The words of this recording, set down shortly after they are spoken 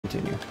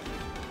Continue.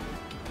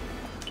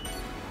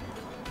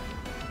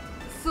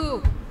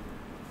 So,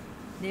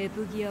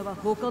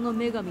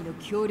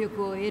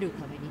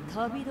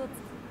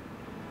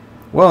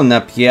 well,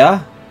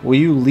 Nepgear, will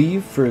you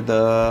leave for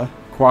the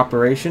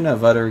cooperation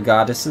of other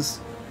goddesses?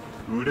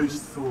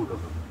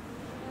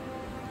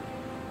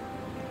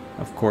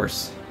 Of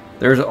course.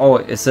 There's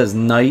it says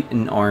knight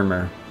in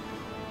armor.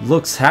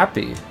 Looks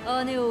happy.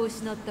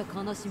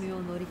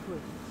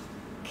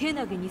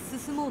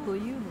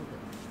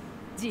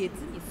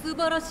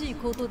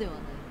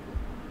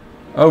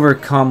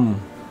 Overcome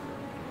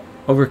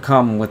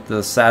with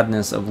the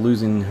sadness of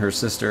losing her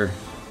sister.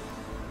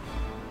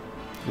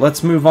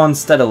 Let's move on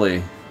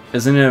steadily.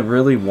 Isn't it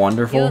really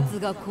wonderful?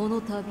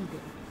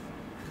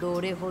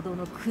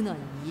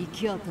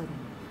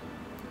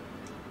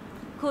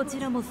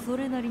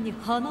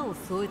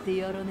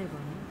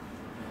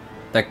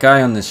 That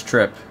guy on this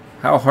trip.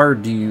 How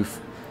hard do you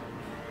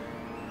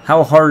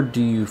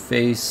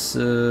face?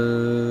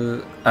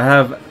 I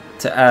have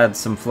to add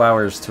some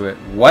flowers to it.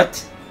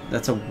 What?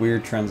 That's a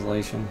weird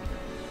translation.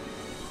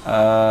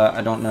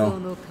 I don't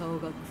know.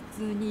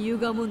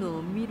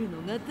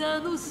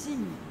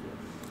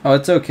 Oh,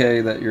 it's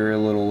okay that you're a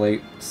little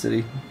late,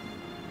 City.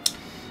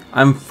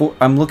 I'm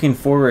looking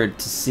forward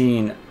to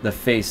seeing the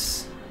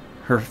face,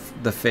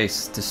 the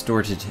face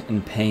distorted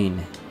in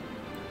pain.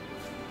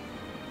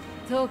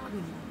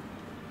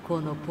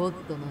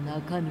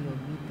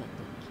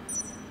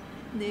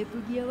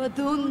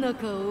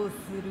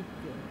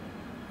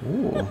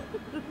 Ooh.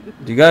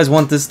 Do you guys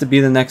want this to be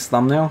the next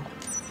thumbnail?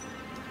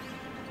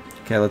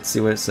 Okay, let's see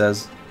what it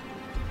says.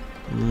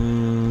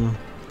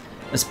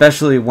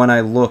 Especially when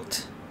I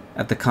looked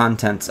at the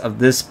contents of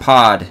this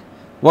pod.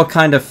 What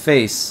kind of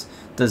face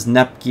does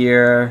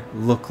Nepgear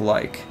look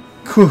like?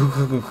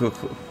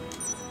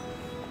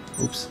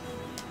 Oops.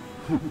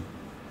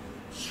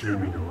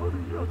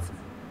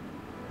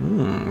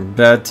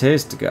 Bad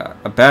taste, guy.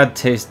 A bad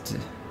taste.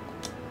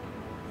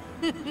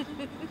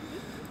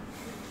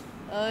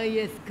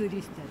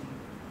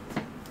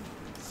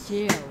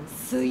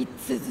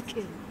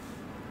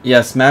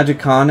 Yes,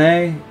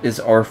 Majeconne is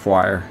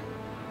Arfoire.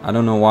 I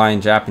don't know why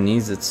in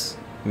Japanese it's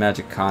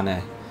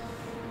Majeconne.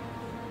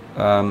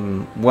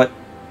 What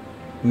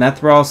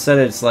Methral said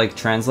it's like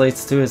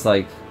translates to is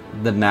like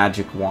the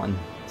magic one.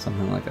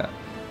 Something like that.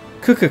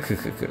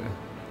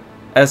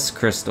 S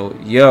Crystal.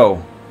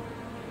 Yo.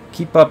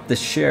 Keep up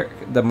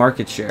the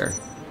market share.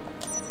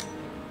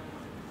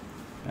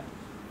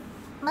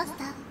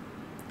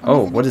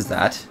 Oh, what is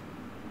that?